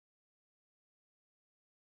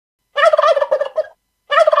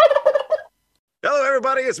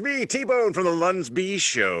everybody. It's me, T-Bone from the Lunsby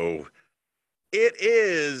Show. It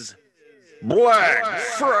is Black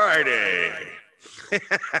Friday.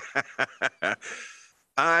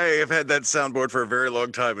 I have had that soundboard for a very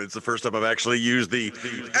long time. It's the first time I've actually used the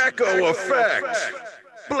echo effect.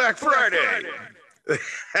 Black Friday.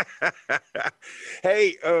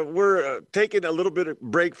 Hey, we're taking a little bit of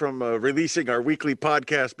break from releasing our weekly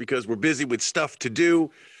podcast because we're busy with stuff to do.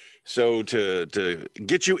 So to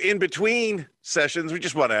get you in between sessions, we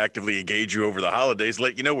just want to actively engage you over the holidays,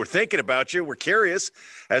 let you know we're thinking about you. We're curious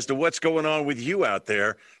as to what's going on with you out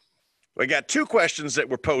there. We got two questions that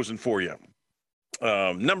we're posing for you.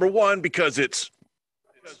 Number one, because it's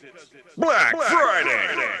Black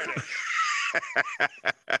Friday.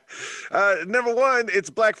 Number one,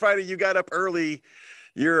 it's Black Friday. You got up early.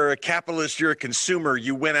 You're a capitalist. You're a consumer.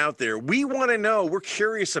 You went out there. We want to know. We're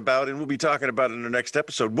curious about, and we'll be talking about it in the next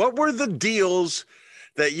episode. What were the deals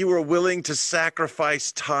that you were willing to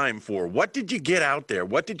sacrifice time for? What did you get out there?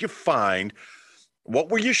 What did you find? What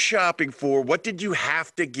were you shopping for? What did you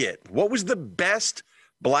have to get? What was the best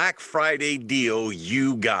Black Friday deal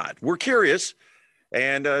you got? We're curious.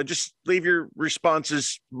 And just leave your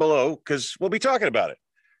responses below because we'll be talking about it.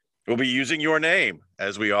 We'll be using your name,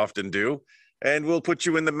 as we often do, and we'll put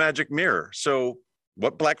you in the magic mirror. So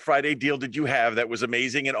what Black Friday deal did you have that was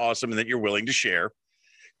amazing and awesome and that you're willing to share?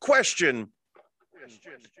 Question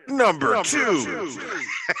number two.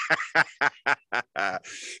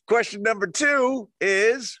 Question number two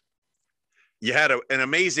is, you had an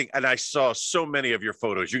amazing, and I saw so many of your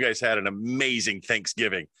photos. You guys had an amazing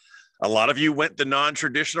Thanksgiving. A lot of you went the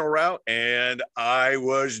non-traditional route, and I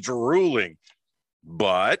was drooling.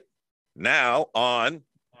 But now on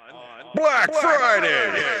Black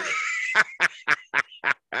Friday.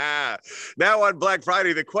 Now on Black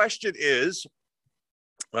Friday, the question is,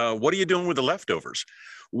 what are you doing with the leftovers?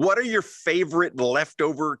 What are your favorite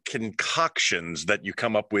leftover concoctions that you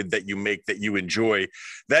come up with, that you make, that you enjoy,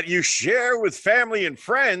 that you share with family and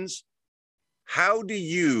friends? How do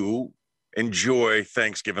you enjoy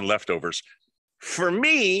Thanksgiving leftovers? For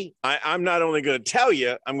me, I'm not only going to tell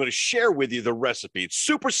you, I'm going to share with you the recipe. It's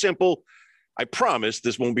super simple. I promise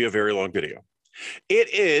this won't be a very long video.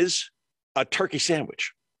 It is a turkey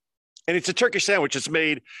sandwich. And it's a turkey sandwich. It's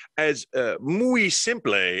made as muy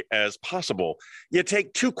simple as possible. You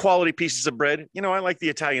take two quality pieces of bread. You know, I like the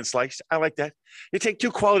Italian slice. I like that. You take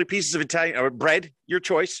two quality pieces of Italian or bread, your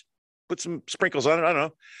choice. Put some sprinkles on it. I don't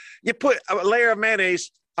know. You put a layer of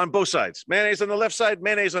mayonnaise on both sides. Mayonnaise on the left side,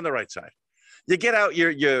 mayonnaise on the right side. You get out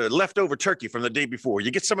your leftover turkey from the day before.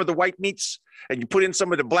 You get some of the white meats and you put in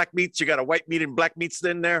some of the black meats. You got a white meat and black meats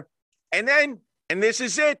in there. And then, and this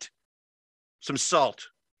is it, some salt.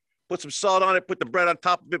 Put some salt on it, put the bread on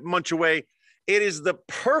top of it, munch away. It is the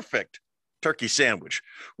perfect turkey sandwich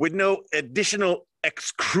with no additional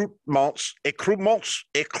accoutrements.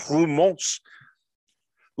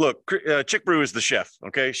 Look, Chick Brew is the chef,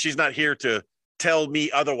 okay? She's not here to tell me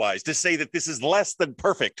otherwise, to say that this is less than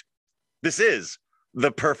perfect. This is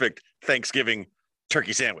the perfect Thanksgiving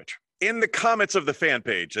turkey sandwich. In the comments of the fan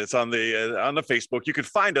page that's on the Facebook, you can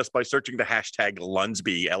find us by searching the hashtag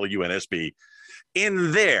Lunsby, Lunsb.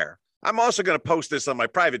 In there, I'm also going to post this on my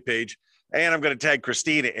private page, and I'm going to tag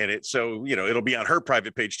Christina in it, so you know it'll be on her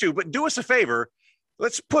private page too. But do us a favor.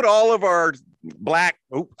 Let's put all of our black.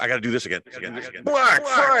 Oh, I got to do this again. Black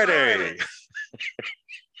Friday.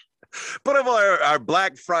 Put up our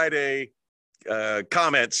Black Friday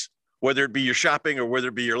comments, whether it be your shopping or whether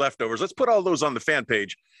it be your leftovers. Let's put all those on the fan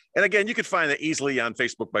page. And again, you can find that easily on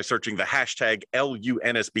Facebook by searching the hashtag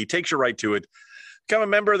LUNSB. Takes you right to it. Become a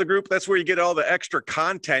member of the group. That's where you get all the extra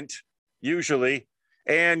content, usually.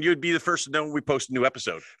 And you'd be the first to know when we post a new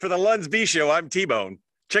episode. For the Lunsby Show, I'm T-Bone.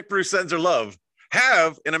 Chick Brew sends her love.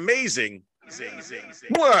 Have an amazing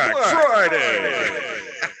Black Friday.